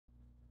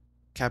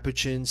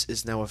Capuchins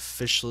is now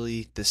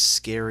officially the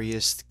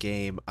scariest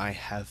game I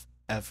have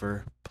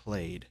ever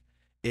played.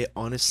 It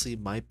honestly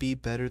might be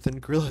better than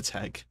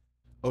gorillatag.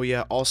 Oh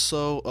yeah,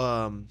 also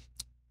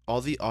all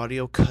the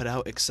audio cut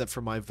out except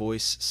for my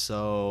voice,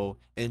 so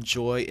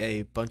enjoy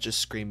a bunch of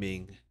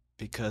screaming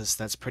because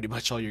that's pretty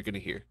much all you're gonna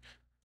hear.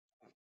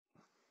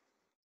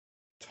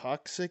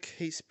 Toxic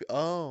hate speech.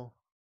 Oh,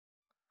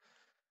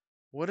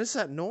 what is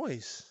that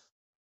noise?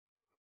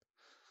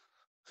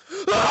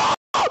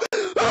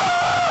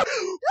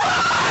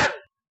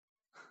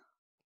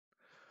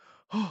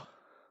 Oh,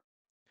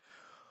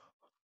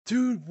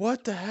 dude,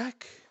 what the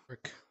heck?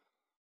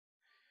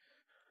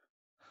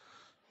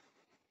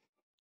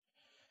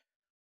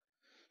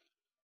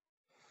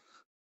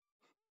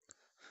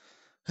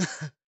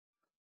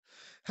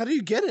 How do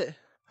you get it?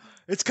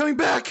 It's coming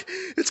back!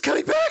 It's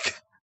coming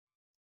back!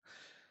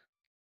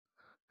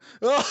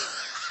 Oh.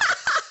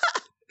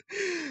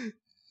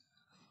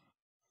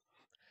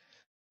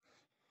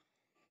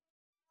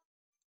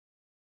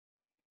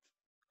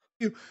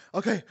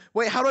 Okay,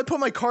 wait, how do I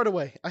put my card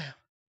away?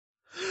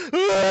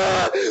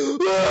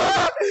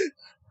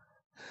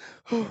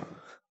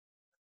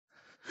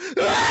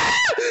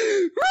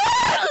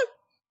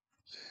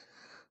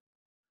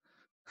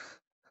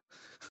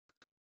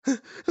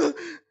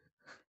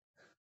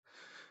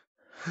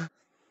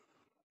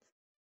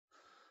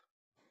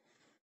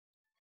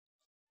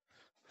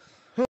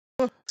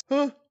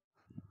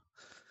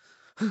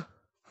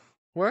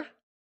 Where?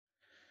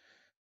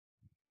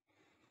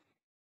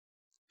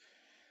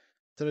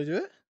 Did I do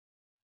it?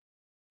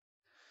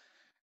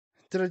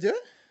 Did I do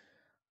it?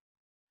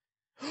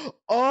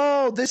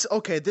 Oh,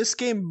 okay, this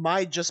game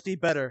might just be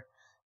better.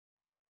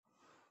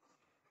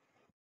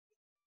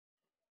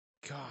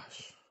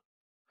 Gosh.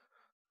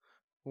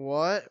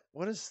 What?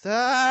 What is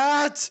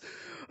that?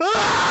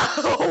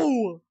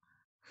 Oh!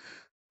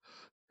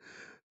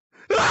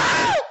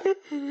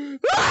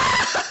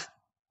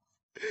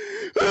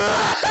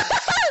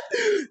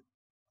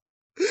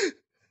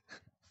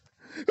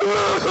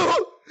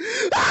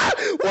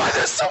 Why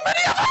there's so many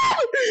of them?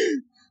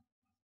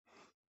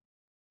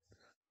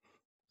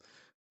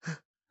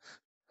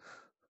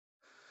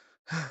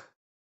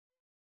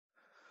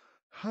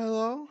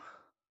 Hello?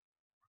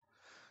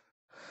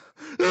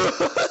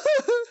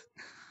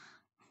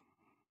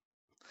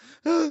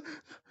 Oh,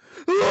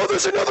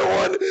 there's another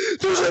one!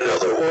 There's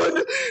another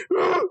one!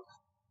 Oh.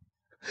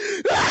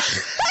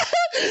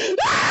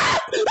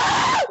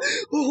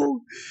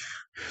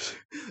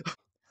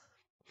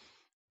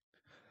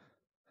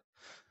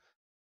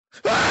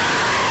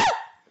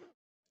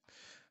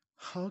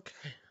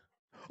 Okay.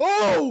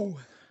 Oh!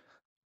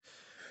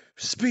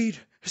 Speed!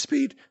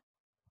 Speed!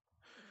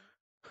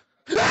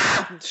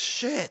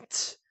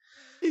 Shit!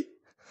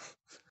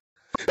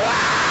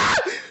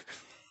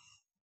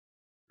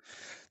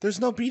 There's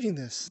no beating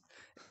this.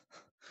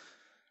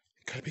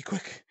 Gotta be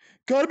quick.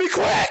 Gotta be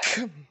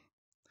quick!